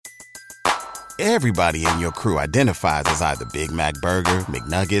Everybody in your crew identifies as either Big Mac Burger,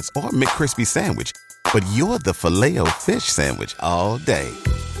 McNuggets, or McCrispy Sandwich. But you're the Filet-O-Fish Sandwich all day.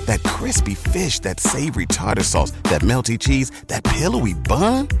 That crispy fish, that savory tartar sauce, that melty cheese, that pillowy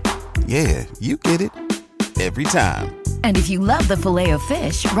bun. Yeah, you get it. Every time. And if you love the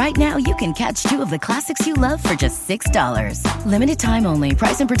Filet-O-Fish, right now you can catch two of the classics you love for just $6. Limited time only.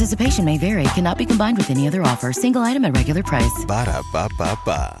 Price and participation may vary. Cannot be combined with any other offer. Single item at regular price.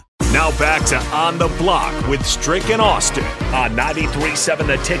 Ba-da-ba-ba-ba. Now back to On the Block with Strick and Austin on 93.7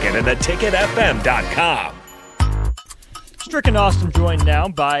 The Ticket and theticketfm.com. Strick and Austin joined now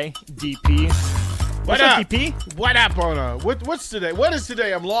by DP. What What's up, DP? What up, Ona? What's today? What is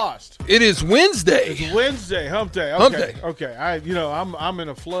today? I'm lost. It is Wednesday. It's Wednesday, hump day. Okay. Hump day. Okay. I'm in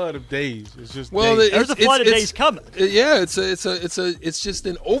a flood of days. It's just Well, days. There's a flood of days coming. Yeah, it's just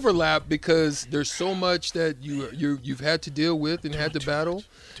an overlap because there's so much that you've had to deal with and had to battle.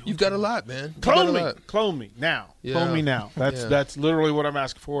 You've got a lot, man. Clone me now. Yeah. Clone me now. That's literally what I'm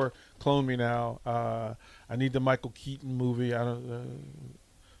asking for. Clone me now. I need the Michael Keaton movie. I don't.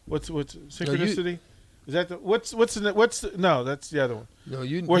 What's Synchronicity? Is that no? That's the other one. No,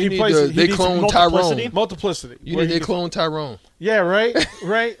 where you he plays. they clone Tyrone. Multiplicity. They clone Tyrone. Yeah, right.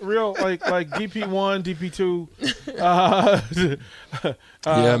 Real like DP1, DP2.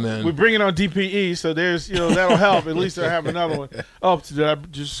 Yeah, man. We're bringing on DPE, so there's that'll help. At least I have another one. Oh, did I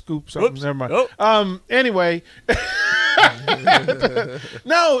just scoop something? Oops. Never mind. Oh. Anyway,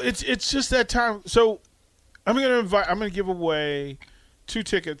 no, it's just that time. So I'm gonna give away 2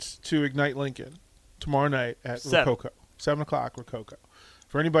 tickets to Ignite Lincoln tomorrow night at Rococo, 7 o'clock Rococo.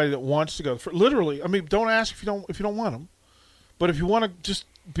 For anybody that wants to go, literally, I mean, don't ask if you don't want them, but if you want to just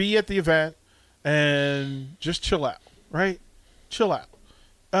be at the event and just chill out, right? Chill out.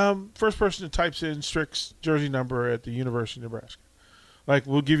 First person that types in Strick's jersey number at the University of Nebraska,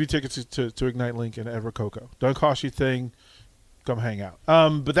 we'll give you tickets to Ignite Lincoln at Rococo. Don't cost you a thing. Come hang out.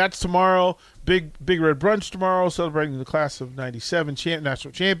 But that's tomorrow. Big Red Brunch tomorrow, celebrating the class of '97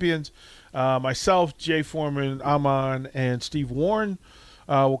 national champions. Myself, Jay Foreman, Amon, and Steve Warren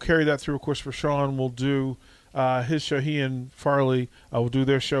will carry that through. Of course, for Sean, we'll do his show. He and Farley will do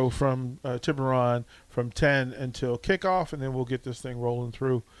their show from Tiburon from 10 until kickoff, and then we'll get this thing rolling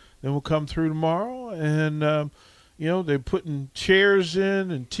through. Then we'll come through tomorrow, and they're putting chairs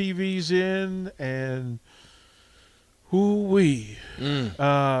in and TVs in and. Ooh-wee.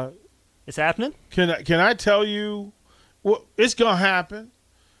 It's happening? Can I tell you what it's going to happen?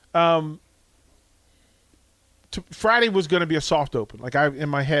 Friday was going to be a soft open. In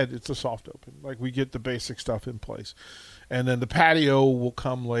my head, it's a soft open. We get the basic stuff in place. And then the patio will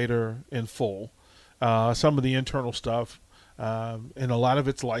come later in full. Some of the internal stuff. And a lot of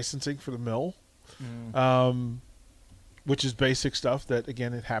it's licensing for the mill. Which is basic stuff that,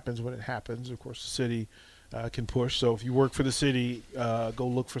 again, it happens when it happens. Of course, the city can push. So if you work for the city, go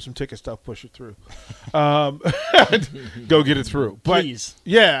look for some ticket stuff, push it through. Go get it through. But, please.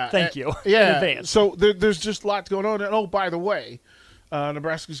 Yeah. Thank you. Yeah. In advance. So there's just lots going on. And, by the way,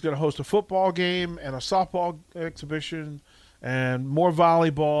 Nebraska's going to host a football game and a softball exhibition and more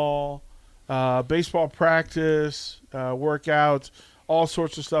volleyball, baseball practice, workouts, all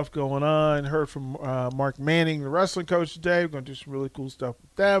sorts of stuff going on. Heard from Mark Manning, the wrestling coach today. We're going to do some really cool stuff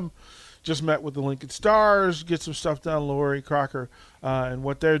with them. Just met with the Lincoln Stars, get some stuff done, Lori Crocker, and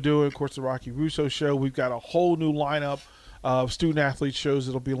what they're doing. Of course, the Rocky Russo show. We've got a whole new lineup of student-athlete shows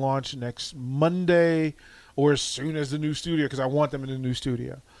that will be launched next Monday or as soon as the new studio, because I want them in the new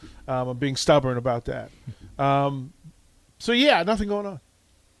studio. I'm being stubborn about that. Nothing going on.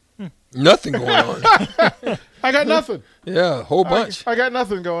 Nothing going on. I got nothing. Yeah, a whole bunch. I got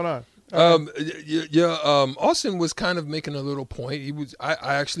nothing going on. Austin was kind of making a little point.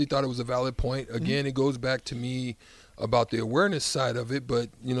 I actually thought it was a valid point. Again, It goes back to me about the awareness side of it, but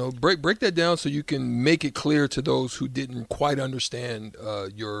break that down so you can make it clear to those who didn't quite understand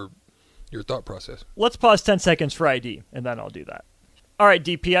your thought process. Let's pause 10 seconds for ID, and then I'll do that. All right,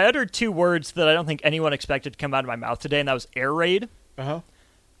 DP, I uttered 2 words that I don't think anyone expected to come out of my mouth today, and that was air raid.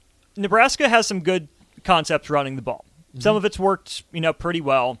 Nebraska has some good concepts running the ball. Some of it's worked, pretty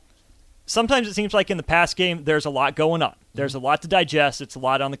well. Sometimes it seems like in the pass game, there's a lot going on. There's a lot to digest. It's a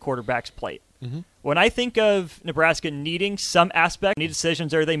lot on the quarterback's plate. When I think of Nebraska needing some aspect, any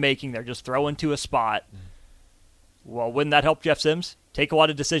decisions are they making? They're just throwing to a spot. Well, wouldn't that help Jeff Sims? Take a lot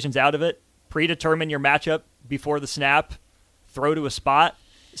of decisions out of it. Predetermine your matchup before the snap. Throw to a spot.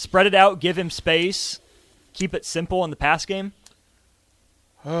 Spread it out. Give him space. Keep it simple in the pass game.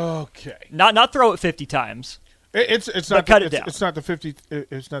 Okay. Not throw it 50 times. It's not cut it down. It's not the 50.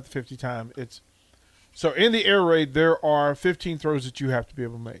 It's not the 50 time. So in the air raid there are 15 throws that you have to be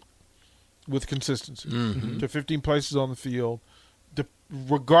able to make. with consistency to 15 places on the field,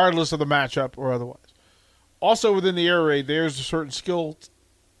 regardless of the matchup or otherwise. Also within the air raid, there's a certain skill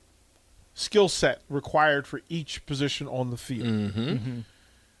set required for each position on the field.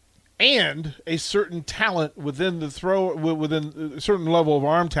 And a certain talent within the throw, within a certain level of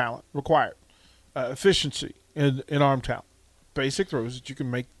arm talent required. Efficiency in arm talent. Basic throws that you can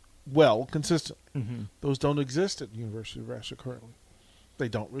make well consistently. Those don't exist at the University of Nebraska currently. They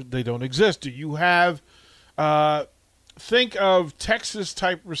don't exist. Do you have think of Texas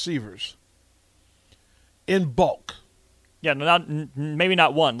type receivers in bulk? Yeah, maybe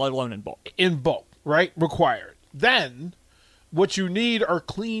not one, let alone in bulk. In bulk, right? Required. Then what you need are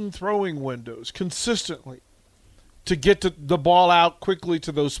clean throwing windows consistently to get the ball out quickly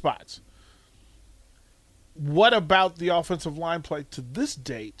to those spots. What about the offensive line play to this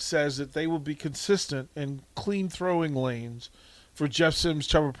date says that they will be consistent in clean throwing lanes for Jeff Sims,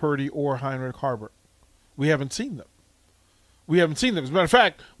 Chubba Purdy, or Heinrich Haarberg? We haven't seen them. As a matter of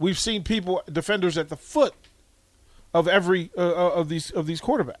fact, we've seen defenders at the foot of every of these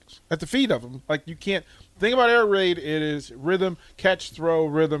quarterbacks, at the feet of them. Like, you can't think about air raid. It is rhythm, catch, throw,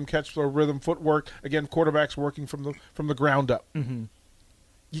 rhythm, footwork. Again, quarterbacks working from the ground up.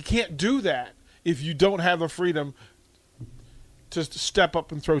 You can't do that if you don't have the freedom to step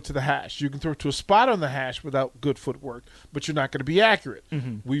up and throw to the hash. You can throw to a spot on the hash without good footwork, but you're not going to be accurate.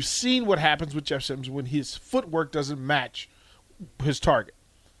 We've seen what happens with Jeff Sims when his footwork doesn't match his target,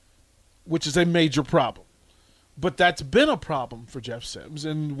 which is a major problem. But that's been a problem for Jeff Sims,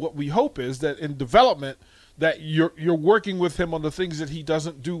 and what we hope is that in development that you're working with him on the things that he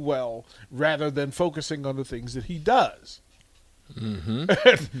doesn't do well rather than focusing on the things that he does.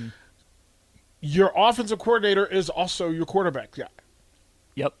 Your offensive coordinator is also your quarterback guy.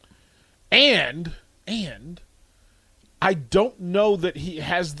 Yep. And I don't know that he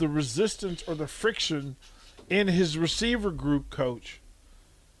has the resistance or the friction in his receiver group, coach,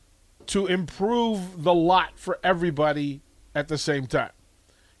 to improve the lot for everybody at the same time.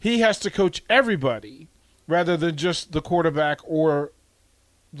 He has to coach everybody rather than just the quarterback or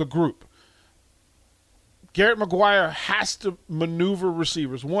the group. Garrett McGuire has to maneuver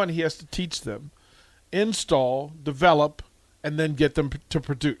receivers. One, he has to teach them, install, develop, and then get them to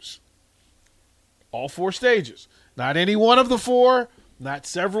produce. All 4 stages. Not any one of the 4, not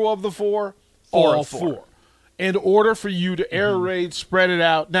several of the 4, all 4. In order for you to air raid, spread it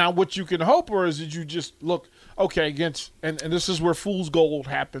out. Now, what you can hope for is that you just look, okay, against, and this is where fool's gold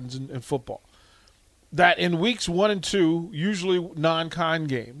happens in football, that in weeks 1 and 2, usually non-con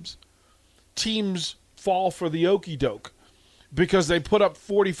games, teams fall for the okie doke because they put up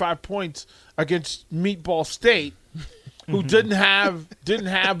 45 points against Meatball State, who didn't have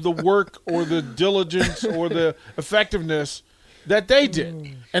the work or the diligence or the effectiveness that they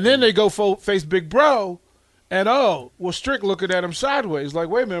did. And then they go face Big Bro, and Strick looking at him sideways like,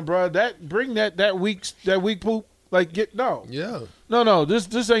 wait a minute, bro, bring that weak poop, like, get no. Yeah. No,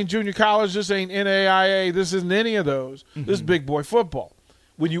 this ain't junior college, this ain't NAIA, this isn't any of those. This is big boy football.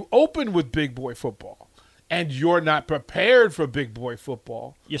 When you open with big boy football and you're not prepared for big boy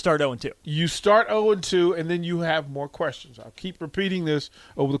football, you start 0-2. You start 0-2, and then you have more questions. I'll keep repeating this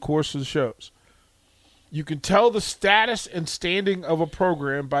over the course of the shows. You can tell the status and standing of a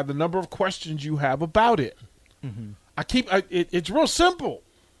program by the number of questions you have about it. It's real simple.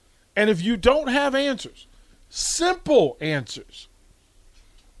 And if you don't have answers, simple answers,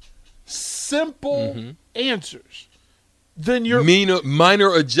 then you're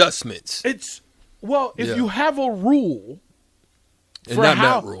minor adjustments. If you have a rule, and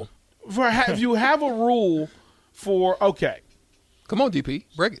not rule, if you have a rule for come on, DP,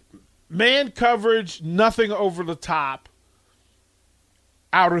 break it. Man coverage, nothing over the top,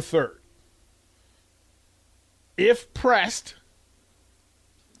 outer third. If pressed,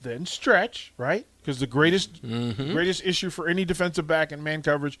 then stretch, right? Because the greatest issue for any defensive back in man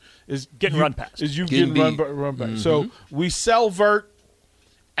coverage is getting run past. Is you getting run back. So we sell vert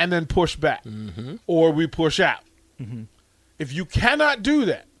and then push back, or we push out. If you cannot do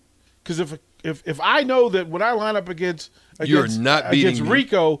that, because if I know that when I line up against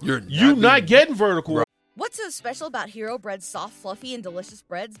Rico, you're not getting vertical. Right. What's so special about Hero Bread's soft, fluffy, and delicious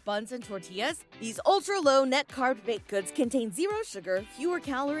breads, buns, and tortillas? These ultra-low net-carb baked goods contain 0 sugar, fewer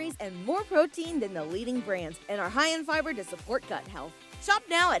calories, and more protein than the leading brands, and are high in fiber to support gut health. Shop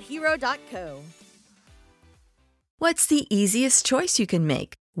now at Hero.co. What's the easiest choice you can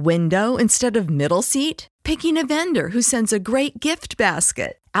make? Window instead of middle seat? Picking a vendor who sends a great gift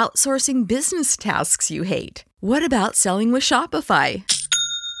basket? Outsourcing business tasks you hate? What about selling with Shopify?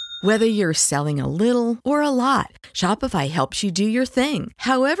 Whether you're selling a little or a lot, Shopify helps you do your thing,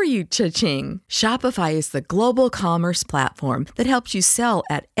 however you cha-ching. Shopify is the global commerce platform that helps you sell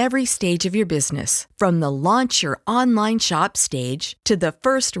at every stage of your business. From the launch your online shop stage to the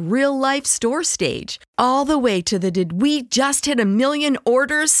first real-life store stage, all the way to the did we just hit 1 million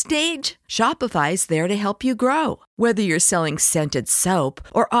orders stage. Shopify's there to help you grow. Whether you're selling scented soap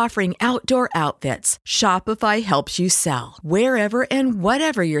or offering outdoor outfits, Shopify helps you sell. Wherever and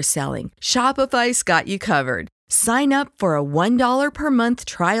whatever you're selling, Shopify's got you covered. Sign up for a $1 per month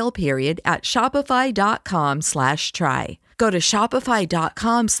trial period at shopify.com/try. Go to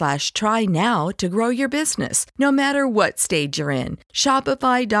shopify.com/try now to grow your business, no matter what stage you're in.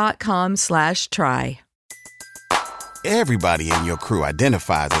 Shopify.com/try. Everybody in your crew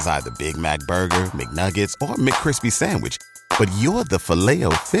identifies as either Big Mac Burger, McNuggets, or McCrispy Sandwich. But you're the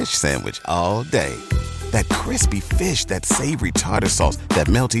Filet-O-Fish Sandwich all day. That crispy fish, that savory tartar sauce, that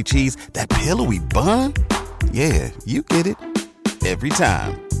melty cheese, that pillowy bun. Yeah, you get it. Every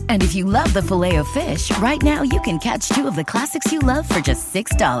time. And if you love the Filet-O-Fish, right now you can catch 2 of the classics you love for just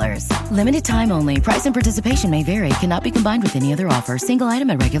 $6. Limited time only. Price and participation may vary. Cannot be combined with any other offer. Single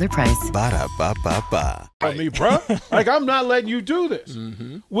item at regular price. Ba-da-ba-ba-ba. I mean, bro, like, I'm not letting you do this,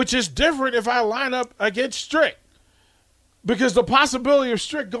 which is different if I line up against Strick. Because the possibility of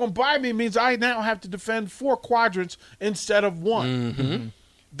Strick going by me means I now have to defend 4 quadrants instead of 1.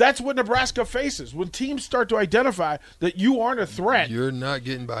 That's what Nebraska faces. When teams start to identify that you aren't a threat. You're not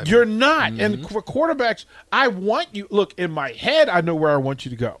getting by me. You're not. And for quarterbacks, I want you. Look, in my head, I know where I want you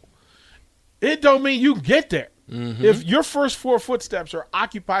to go. It don't mean you get there. If your first 4 footsteps are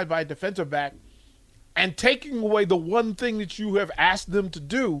occupied by a defensive back and taking away the one thing that you have asked them to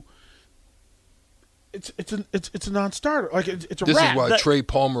do, it's a non-starter. Like it's a This wrap. is why Trey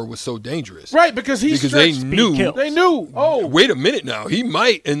Palmer was so dangerous, right? Because they knew. They knew. Oh, wait a minute now, he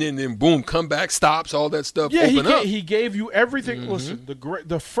might, and then boom, come back, stops, all that stuff. Yeah, open up. He gave you everything. Listen,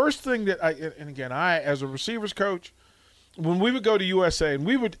 the first thing that I as a receivers coach, when we would go to USA and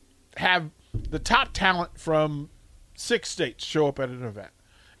we would have the top talent from 6 states show up at an event,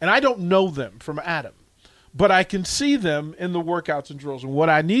 and I don't know them from Adam, but I can see them in the workouts and drills. And what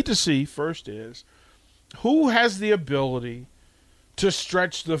I need to see first is who has the ability to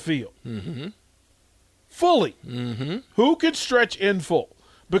stretch the field fully. Who can stretch in full?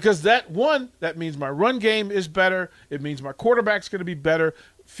 Because that means my run game is better. It means my quarterback's going to be better,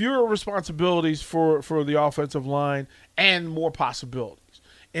 fewer responsibilities for the offensive line, and more possibilities.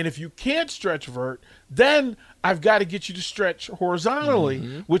 And if you can't stretch vert, then I've got to get you to stretch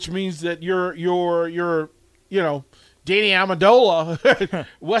horizontally, which means that you're Danny Amendola,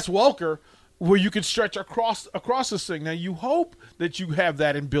 Wes Welker, where you can stretch across this thing. Now, you hope that you have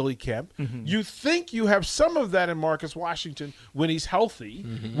that in Billy Kemp. You think you have some of that in Marcus Washington when he's healthy.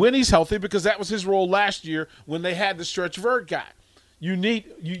 Because that was his role last year when they had the stretch vert guy. You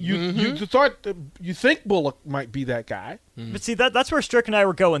think Bullock might be that guy. But see, that's where Strick and I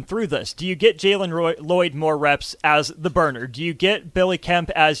were going through this. Do you get Jalen Lloyd more reps as the burner? Do you get Billy Kemp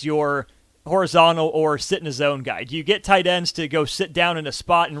as your horizontal or sit in a zone guy? Do you get tight ends to go sit down in a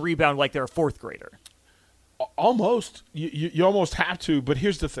spot and rebound like they're a 4th grader? Almost. You almost have to, but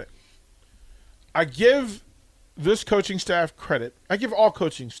here's the thing. I give this coaching staff credit. I give all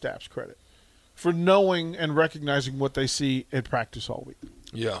coaching staffs credit for knowing and recognizing what they see in practice all week.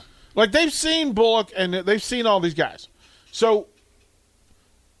 Yeah. Like, they've seen Bullock and they've seen all these guys. So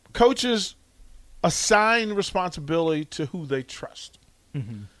coaches assign responsibility to who they trust.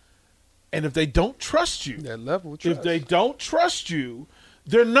 And if they don't trust you, that level of trust. If they don't trust you,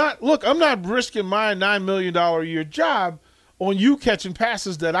 they're not. Look, I'm not risking my $9 million a year job on you catching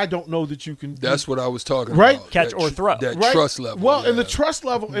passes that I don't know that you can. That's what I was talking right? about. Catch or throw. That right? trust level. Well, and the trust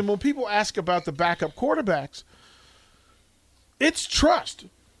level, and when people ask about the backup quarterbacks, it's trust.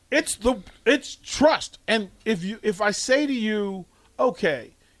 It's trust. And if I say to you,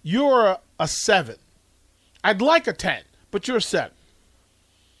 okay, you're a 7, I'd like a 10, but you're a 7.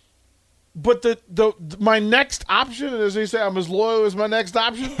 But my next option, as they say, I'm as loyal as my next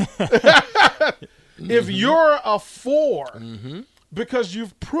option. If you're a 4, because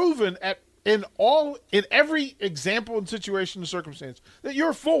you've proven in every example and situation and circumstance that you're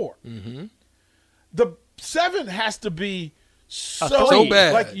a 4, the 7 has to be so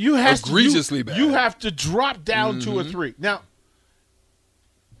bad, like you have egregiously bad. You have to drop down to a 3. Now,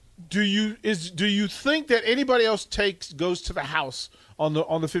 do you think that anybody else goes to the house on the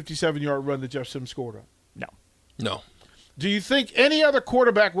 57-yard run that Jeff Sims scored on? No. Do you think any other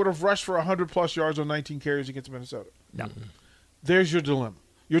quarterback would have rushed for 100-plus yards on 19 carries against Minnesota? No. There's your dilemma.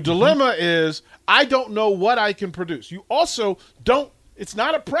 Your dilemma is I don't know what I can produce. You also don't It's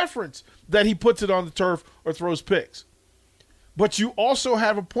not a preference that he puts it on the turf or throws picks. But you also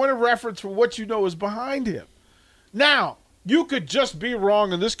have a point of reference for what you know is behind him. Now, you could just be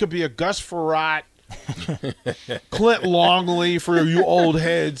wrong, and this could be a Gus Frerotte, Clint Longley for you old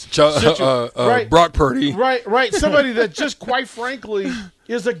heads. Right? Brock Purdy. Right. Somebody that just, quite frankly,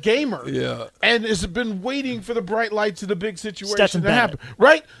 is a gamer. Yeah. And has been waiting for the bright lights of the big situation Stetson to happen. Bennett.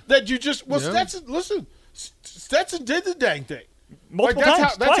 Right? That you just, Stetson did the dang thing. Multiple that's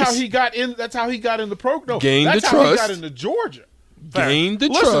times. That's how he got in. That's how he got in the program. Gained that's the how trust. he got into Georgia. Gained the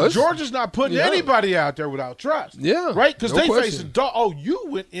Listen, trust. Georgia's not putting anybody out there without trust. Yeah, right? Because no they question. face you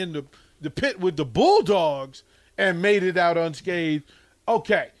went in the pit with the Bulldogs and made it out unscathed.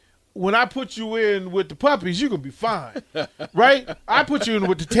 Okay, when I put you in with the puppies, you're gonna be fine, right? I put you in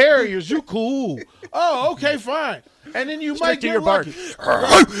with the Terriers, you cool. Oh, okay, fine. And then you might get lucky.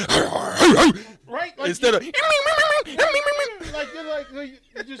 Right? Like Instead of you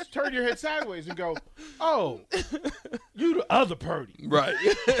just turn your head sideways and go, "Oh, you the other Purdy." Right.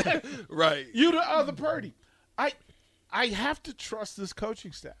 Right. You the other Purdy. I have to trust this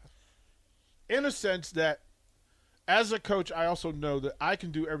coaching staff in a sense that as a coach, I also know that I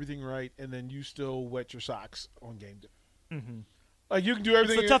can do everything right and then you still wet your socks on game day. Mm-hmm. Like you can do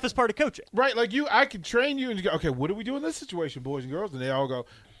everything. It's the toughest part of coaching. Right. Like I can train you and you go, okay, what do we do in this situation, boys and girls? And they all go,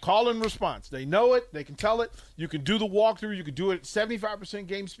 call and response. They know it. They can tell it. You can do the walkthrough. You can do it at 75%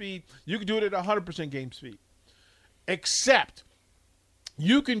 game speed. You can do it at 100% game speed. Except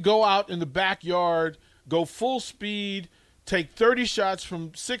you can go out in the backyard, go full speed, take 30 shots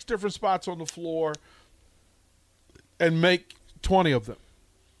from 6 different spots on the floor, and make 20 of them.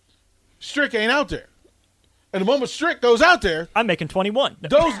 Strick ain't out there. And the moment Strick goes out there, I'm making 21.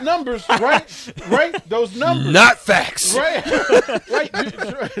 Those numbers, right? Those numbers. Not facts. Right.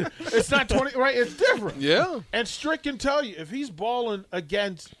 It's not 20, right? It's different. Yeah. And Strick can tell you, if he's balling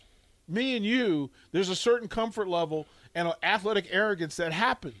against me and you, there's a certain comfort level and an athletic arrogance that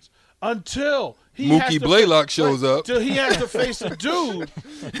happens until he Mookie Blaylock shows up. Until he has to face a dude.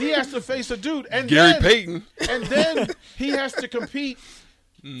 He has to face a dude. And Gary then, Payton. And then he has to compete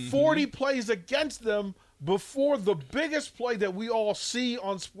 40 plays against them before the biggest play that we all see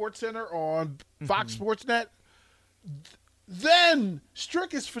on SportsCenter or on Fox Sports Net. Then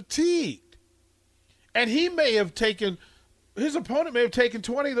Strick is fatigued. And he may have taken – his opponent may have taken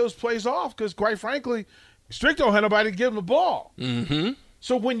 20 of those plays off because, quite frankly, Strick don't have nobody to give him the ball. Mm-hmm.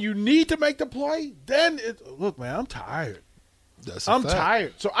 So when you need to make the play, then look, man, I'm tired. I'm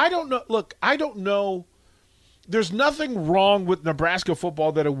tired. So I don't know. Look, I don't know. There's nothing wrong with Nebraska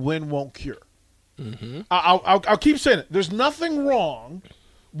football that a win won't cure. Mm-hmm. I'll keep saying it. There's nothing wrong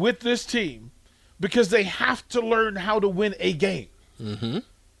with this team because they have to learn how to win a game. Mm-hmm.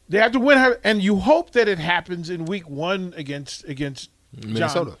 They have to win, and you hope that it happens in week 1 against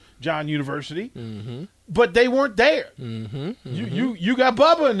Minnesota, John University. Mm-hmm. But they weren't there. Mm-hmm. Mm-hmm. You got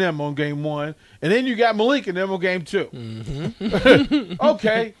Bubba and them on game 1, and then you got Malik and them on game 2. Mm-hmm.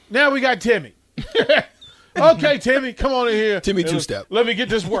 Okay, now we got Timmy. Okay, Timmy, come on in here. Timmy two-step. Let me get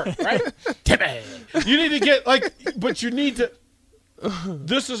this work, right? Timmy. You need to get, but you need to.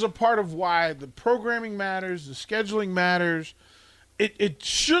 This is a part of why the programming matters, the scheduling matters. It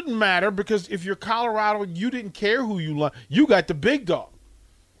shouldn't matter because if you're Colorado, you didn't care who you like. You got the big dog.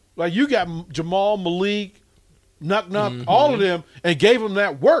 Like you got Jamal, Malik, Nuck, all of them, and gave them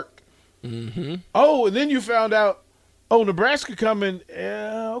that work. Mm-hmm. Oh, and then you found out, Nebraska coming.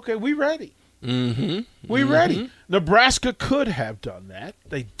 Okay, we ready. Mm-hmm. We ready. Nebraska could have done that.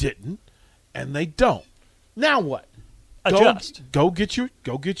 They didn't, and they don't. Now what? Adjust. Go get your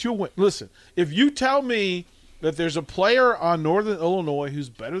win. Listen, if you tell me that there's a player on Northern Illinois who's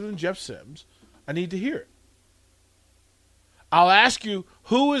better than Jeff Sims, I need to hear it. I'll ask you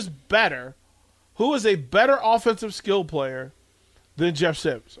who is a better offensive skill player than Jeff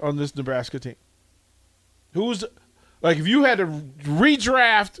Sims on this Nebraska team? If you had to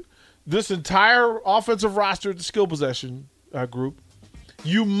redraft this entire offensive roster at the skill possession group,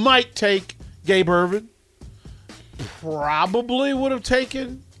 you might take Gabe Ervin. Probably would have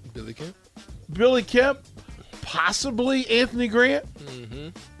taken Billy Kemp. Possibly Anthony Grant.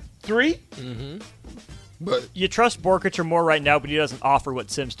 3. Mm-hmm. But you trust Borkicher more right now, but he doesn't offer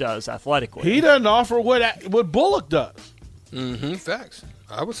what Sims does athletically. He doesn't offer what Bullock does. Mm-hmm. Facts.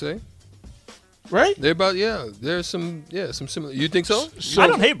 I would say. Right? There's some similar. You think so? I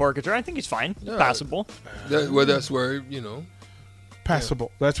don't hate Borkicher. I think he's fine. Passable. That's where,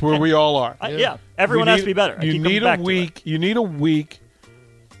 Passable. Yeah. That's where we all are. Everyone has to be better. You need a week. You need a week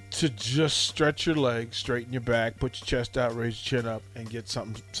to just stretch your legs, straighten your back, put your chest out, raise your chin up, and get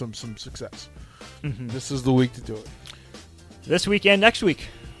some success. Mm-hmm. This is the week to do it. this week and next week.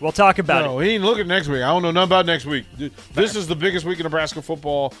 We'll talk about it. No, he ain't looking next week. I don't know nothing about next week. This is the biggest week in Nebraska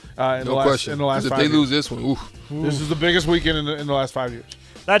football in the last 5 years. If they lose this one, oof. This is the biggest weekend in the last 5 years.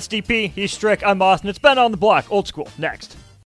 That's DP. He's Strick. I'm Austin. It's been On the Block. Old School. Next.